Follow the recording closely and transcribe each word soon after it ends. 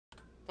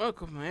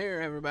Welcome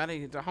here,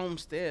 everybody, to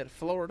Homestead,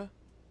 Florida.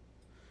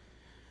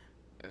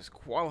 As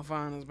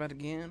qualifying is about to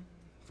begin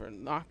for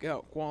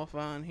knockout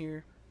qualifying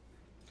here.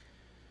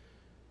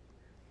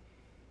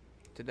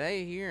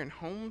 Today here in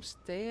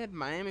Homestead,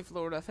 Miami,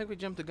 Florida. I think we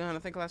jumped the gun. I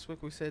think last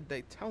week we said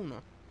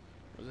Daytona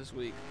was this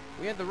week.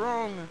 We had the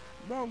wrong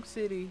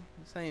city,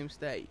 same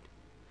state.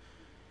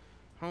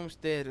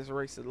 Homestead is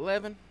race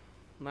 11.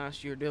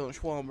 Last year, Dylan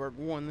Schwallenberg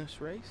won this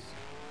race.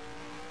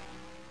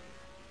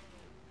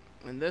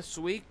 And this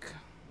week,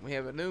 we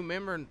have a new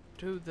member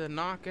to the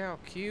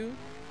knockout queue.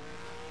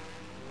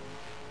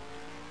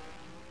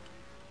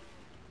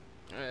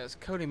 As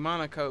Cody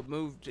Monaco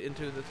moved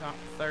into the top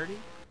 30.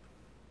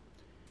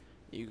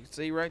 You can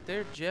see right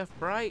there, Jeff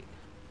Bright.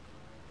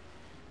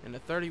 And the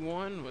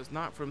 31 was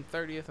knocked from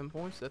 30th in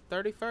points to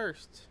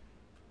 31st.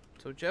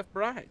 So Jeff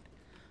Bright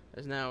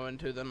is now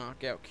into the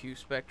knockout queue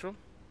spectrum.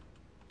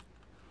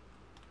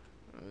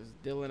 There's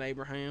Dylan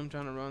Abraham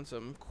trying to run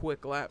some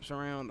quick laps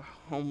around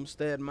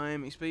Homestead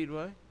Miami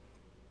Speedway.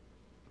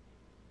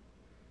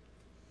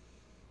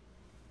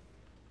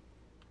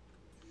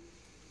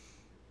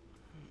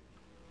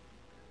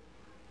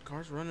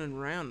 Cars running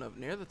around up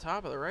near the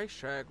top of the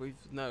racetrack, we've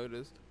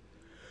noticed.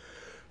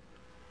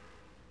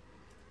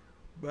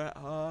 But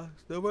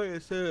nobody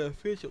has said an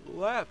official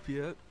lap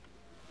yet.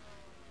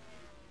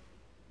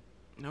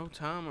 No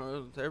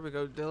timer. There we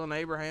go. Dylan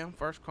Abraham,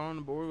 first car on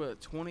the board with a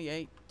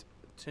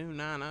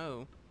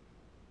 28.290.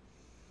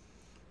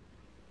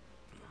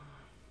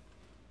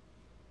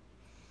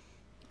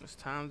 As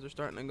times are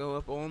starting to go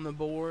up on the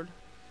board.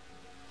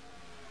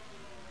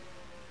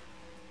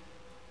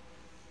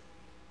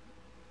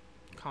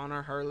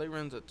 Connor Hurley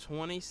runs a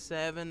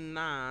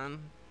 27.9.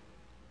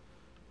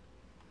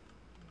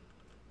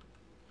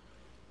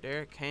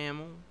 Derek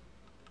Hamill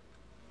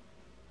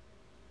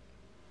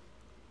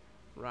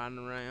riding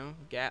around.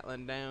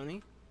 Gatlin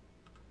Downey.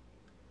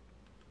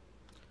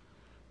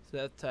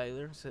 Seth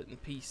Taylor sitting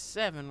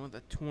P7 with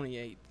a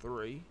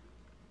 28.3.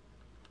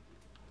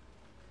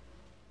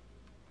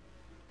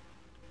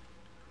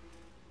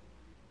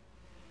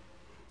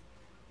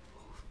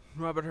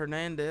 Robert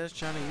Hernandez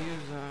trying to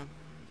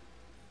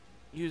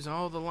use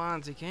all the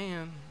lines he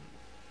can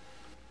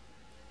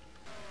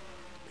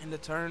into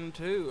turn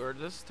 2, or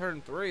just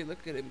turn 3.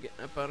 Look at him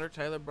getting up under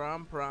Taylor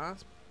Brown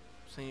Price.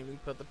 Seeing if he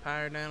can put the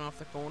power down off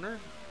the corner.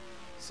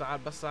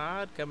 Side by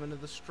side, coming to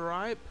the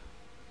stripe.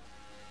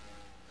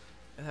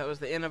 If that was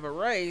the end of a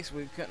race,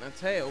 we couldn't have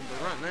tell,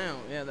 but right now,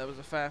 yeah, that was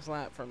a fast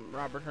lap from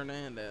Robert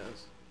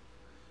Hernandez.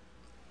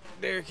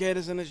 Derek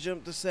Edison has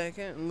jumped to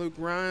 2nd, and Luke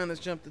Ryan has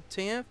jumped to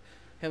 10th.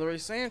 Hillary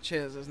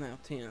Sanchez is now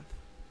 10th.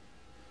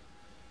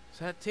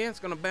 So that 10th's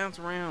going to bounce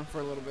around for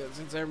a little bit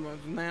since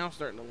everyone's now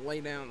starting to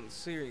lay down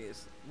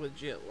serious,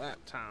 legit lap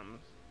times.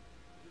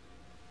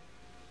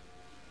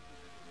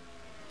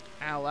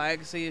 Al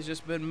Agassi has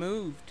just been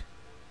moved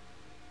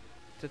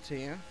to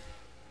 10th.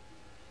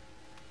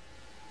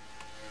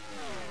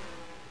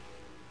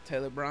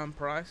 Taylor Brown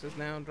Price has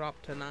now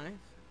dropped to 9th.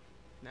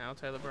 Now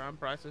Taylor Brown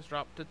Price has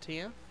dropped to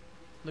 10th.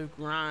 Luke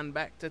Ryan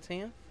back to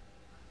 10th.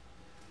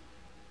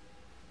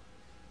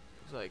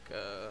 Looks like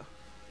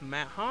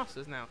Matt Haas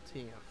is now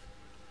 10th.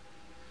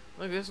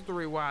 Look, this is the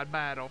 3-wide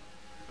battle.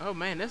 Oh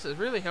man, this is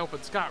really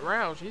helping Scott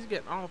Roush. He's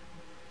getting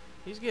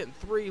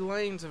 3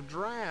 lanes of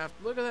draft.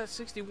 Look at that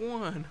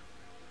 61.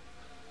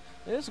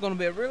 This is going to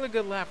be a really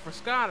good lap for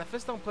Scott. If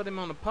this don't put him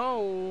on the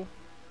pole,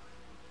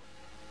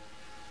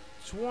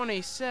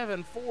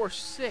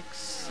 27.466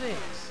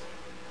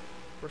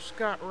 for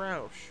Scott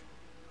Roush.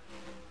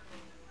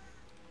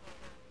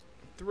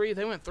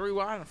 They went 3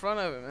 wide in front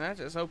of him, and that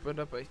just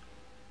opened up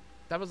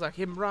that was like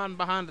him running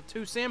behind the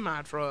 2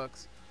 semi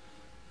trucks.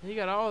 He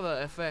got all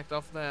the effect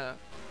off that.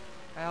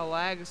 Al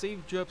Agassi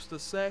jumps to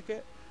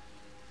 2nd.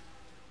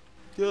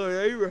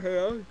 Dylan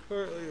Abraham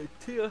currently in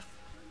 10th.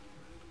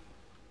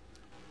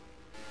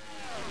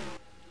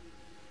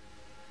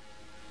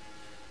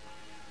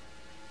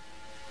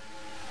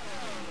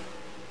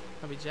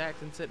 Bobby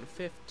Jackson sitting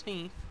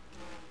 15th.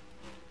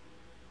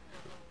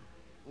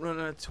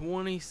 Running a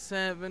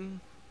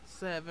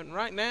 27.7.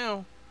 Right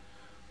now,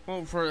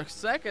 well, for a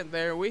second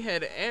there, we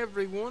had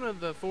every one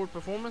of the Ford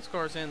Performance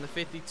cars in. The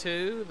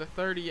 52, the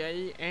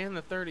 38, and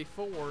the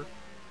 34.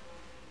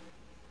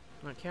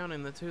 Not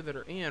counting the 2 that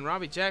are in.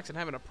 Robbie Jackson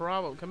having a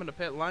problem coming to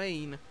pit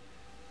lane.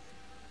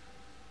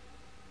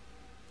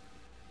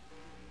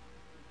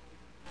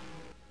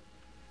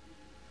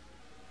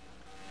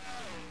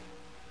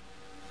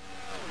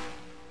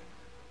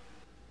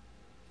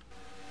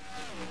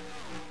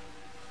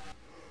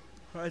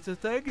 That's the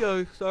thing,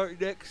 though, starting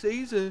next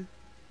season,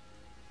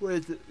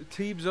 with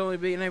teams only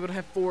being able to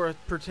have 4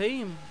 per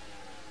team.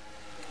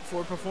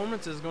 Ford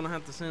Performance is going to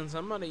have to send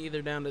somebody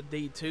either down to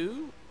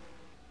D2.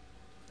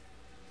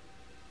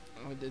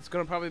 It's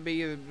going to probably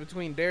be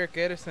between Derek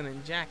Edison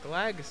and Jack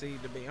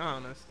Lagasse, to be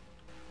honest.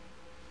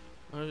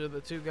 Those are the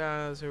 2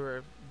 guys who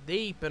are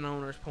deep in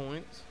owners'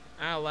 points.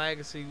 Al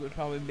Lagasse would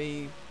probably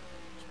be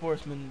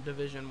Sportsman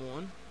Division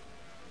 1.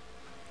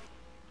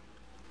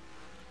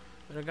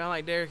 But a guy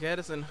like Derek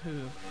Edison,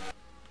 who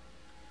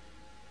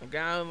A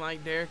guy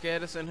like Derek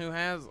Edison who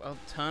has a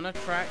ton of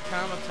track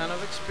time, a ton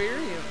of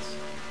experience.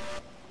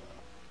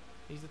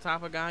 He's the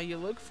type of guy you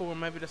look for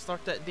maybe to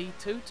start that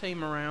D2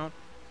 team around.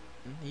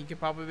 And he could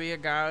probably be a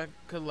guy who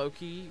could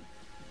low-key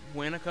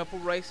win a couple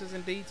races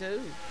in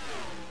D2.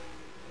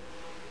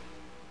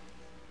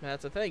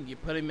 That's the thing. You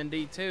put him in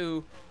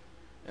D2,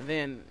 and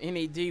then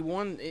any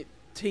D1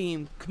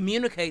 team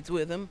communicates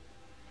with him.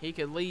 He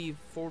could leave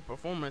Ford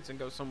Performance and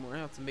go somewhere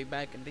else and be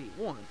back in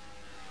D1.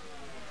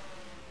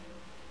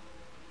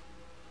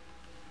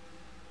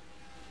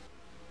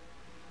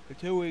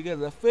 Until we get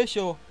an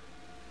official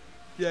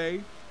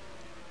day,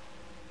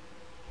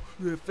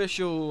 the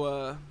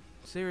official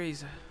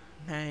series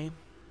name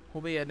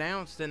will be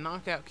announced in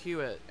Knockout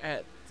Q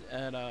at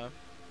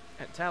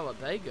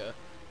Talladega.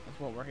 That's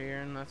what we're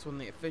hearing. That's when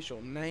the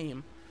official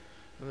name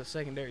of the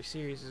secondary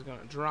series is going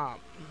to drop.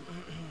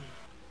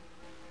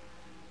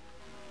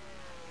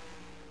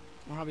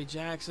 Robbie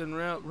Jackson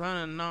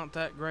running not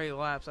that great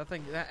laps. I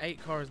think that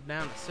 8 car is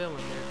down a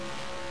cylinder.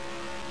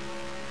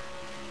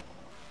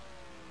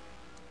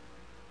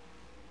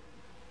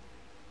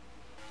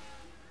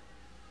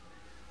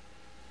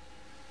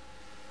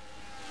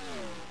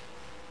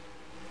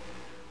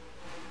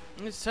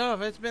 It's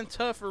tough. It's been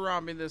tough for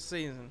Robbie this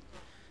season.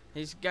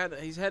 He's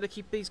had to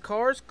keep these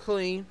cars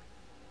clean.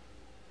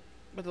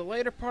 But the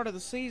later part of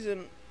the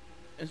season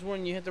is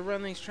when you have to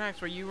run these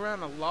tracks where you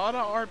run a lot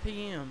of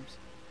RPMs.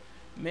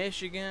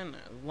 Michigan,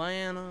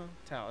 Atlanta,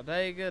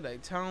 Talladega,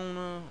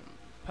 Daytona,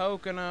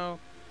 Pocono.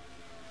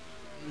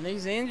 And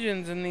these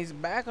engines and these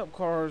backup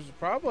cars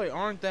probably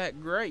aren't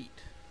that great.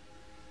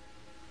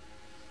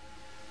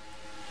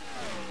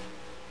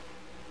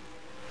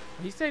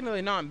 He's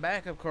technically not in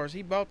backup cars.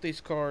 He bought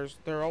these cars.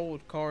 They're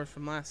old cars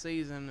from last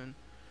season and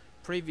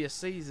previous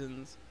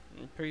seasons,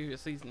 and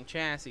previous season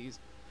chassis,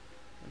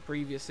 and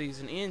previous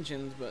season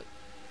engines. But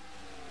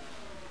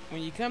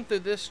when you come through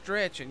this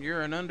stretch and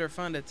you're an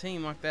underfunded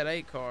team like that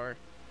 8 car,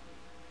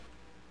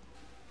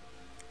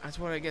 that's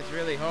when it gets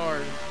really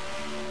hard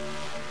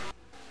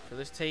for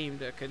this team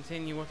to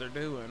continue what they're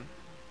doing.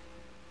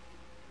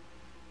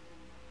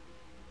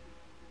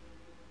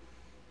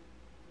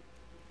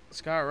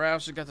 Scott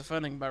Roush has got the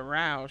funding by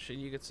Roush,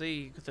 and you can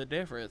see the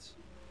difference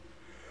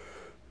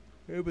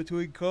in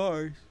between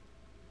cars.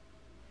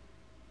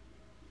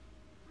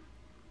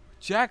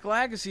 Jack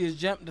Lagacy has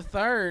jumped to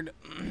 3rd,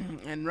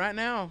 and right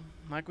now,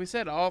 like we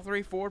said, all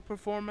 3 Ford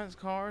Performance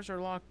cars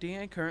are locked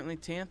in. Currently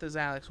 10th is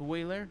Alex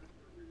Wheeler.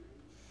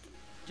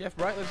 Jeff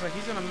Bright looks like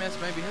he's going to miss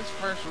maybe his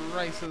first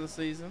race of the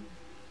season.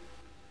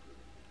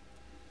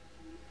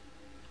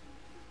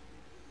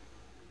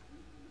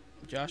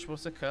 Joshua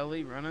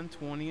Saculli running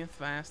 20th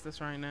fastest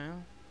right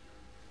now.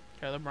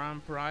 Taylor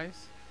Brian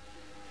Price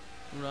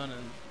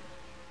running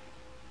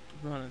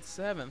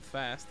 7th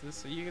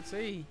fastest. So you can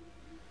see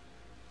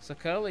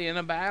Saculli in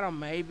a battle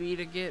maybe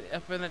to get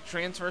up in a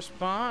transfer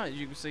spot. As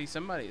you can see,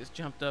 somebody has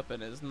jumped up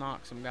and has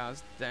knocked some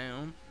guys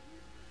down.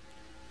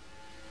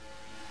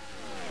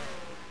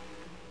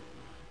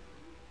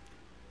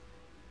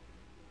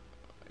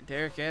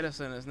 Derek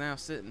Edison is now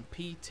sitting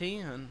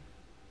P10.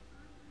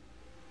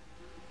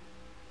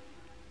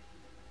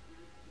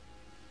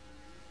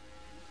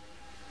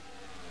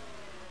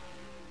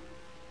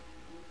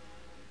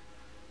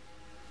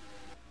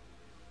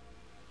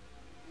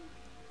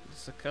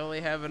 Does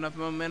Saculli have enough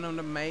momentum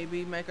to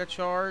maybe make a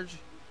charge?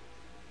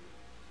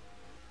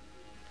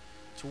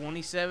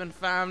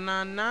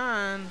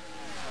 27.599.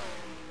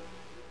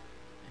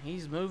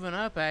 He's moving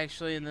up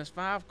actually in this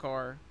 5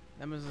 car.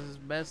 That was his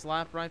best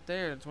lap right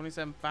there,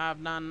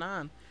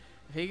 27.599.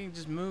 If he can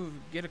just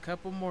get a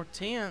couple more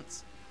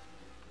tenths,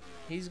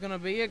 he's going to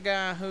be a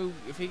guy who,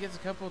 if he gets a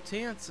couple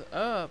tenths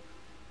up,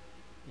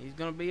 he's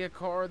going to be a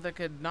car that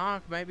could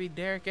knock maybe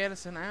Derek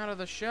Edison out of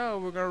the show.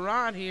 We're going to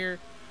ride here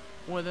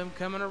with him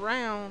coming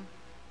around.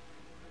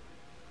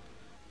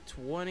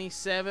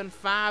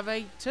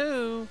 27.582.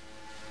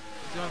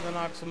 He's going to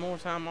knock some more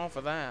time off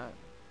of that.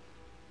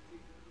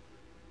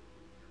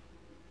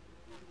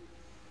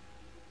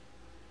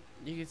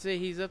 You can see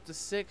he's up to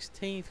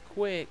 16th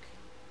quick.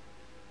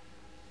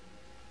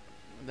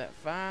 That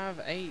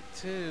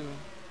 5.82.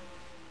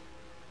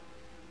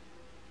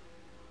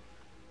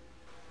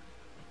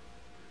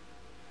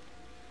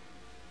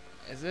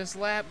 Is this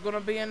lap going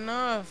to be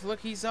enough?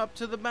 Look, he's up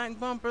to the back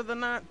bumper, the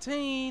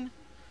 19.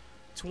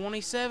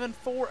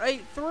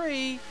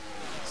 27.483.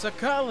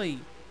 Saculli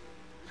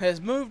has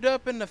moved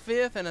up into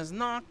 5th and has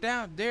knocked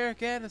out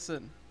Derek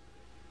Edison.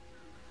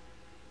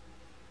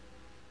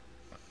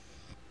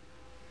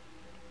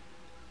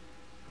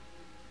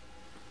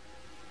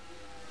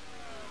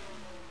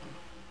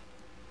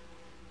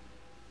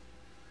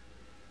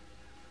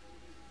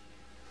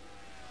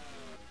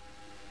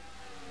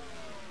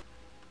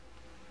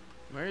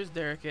 Where's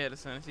Derek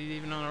Edison? Is he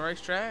even on a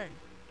racetrack?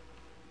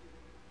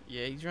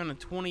 Yeah, he's running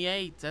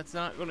 28. That's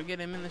not going to get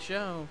him in the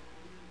show.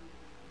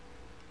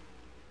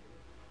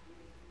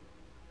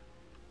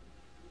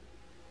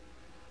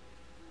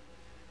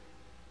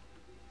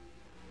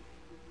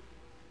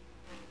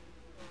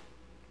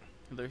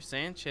 Hillary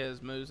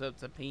Sanchez moves up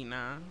to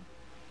P9.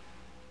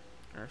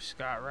 Or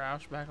Scott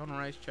Roush back on the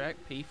racetrack,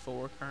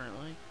 P4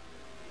 currently.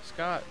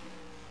 Scott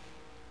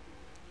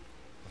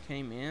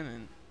came in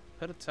and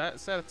put a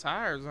set of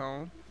tires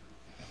on.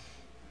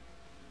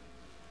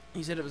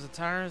 He said it was the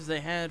tires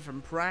they had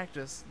from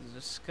practice,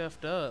 just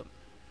scuffed up.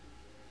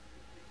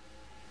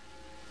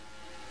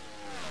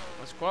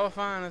 As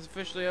qualifying is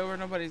officially over,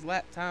 nobody's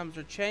lap times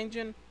are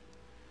changing.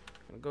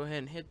 I'm gonna go ahead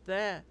and hit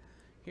that.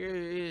 Here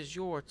is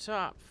your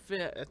top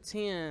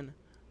 10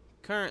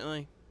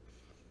 currently.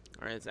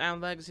 Alright, it's Alan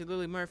Legacy,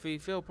 Lily Murphy,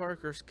 Phil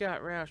Parker,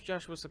 Scott Roush,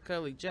 Joshua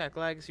Saculli, Jack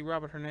Legacy,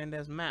 Robert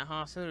Hernandez, Matt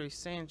Haas, Hillary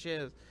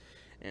Sanchez,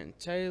 and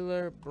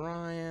Taylor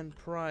Bryan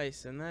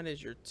Price. And that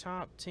is your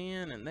top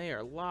 10, and they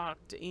are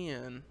locked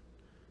in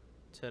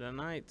to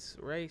tonight's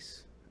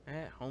race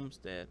at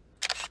Homestead.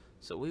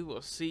 So we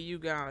will see you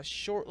guys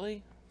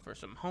shortly for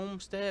some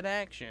Homestead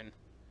action.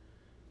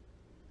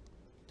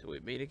 Till we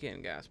meet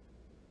again, guys.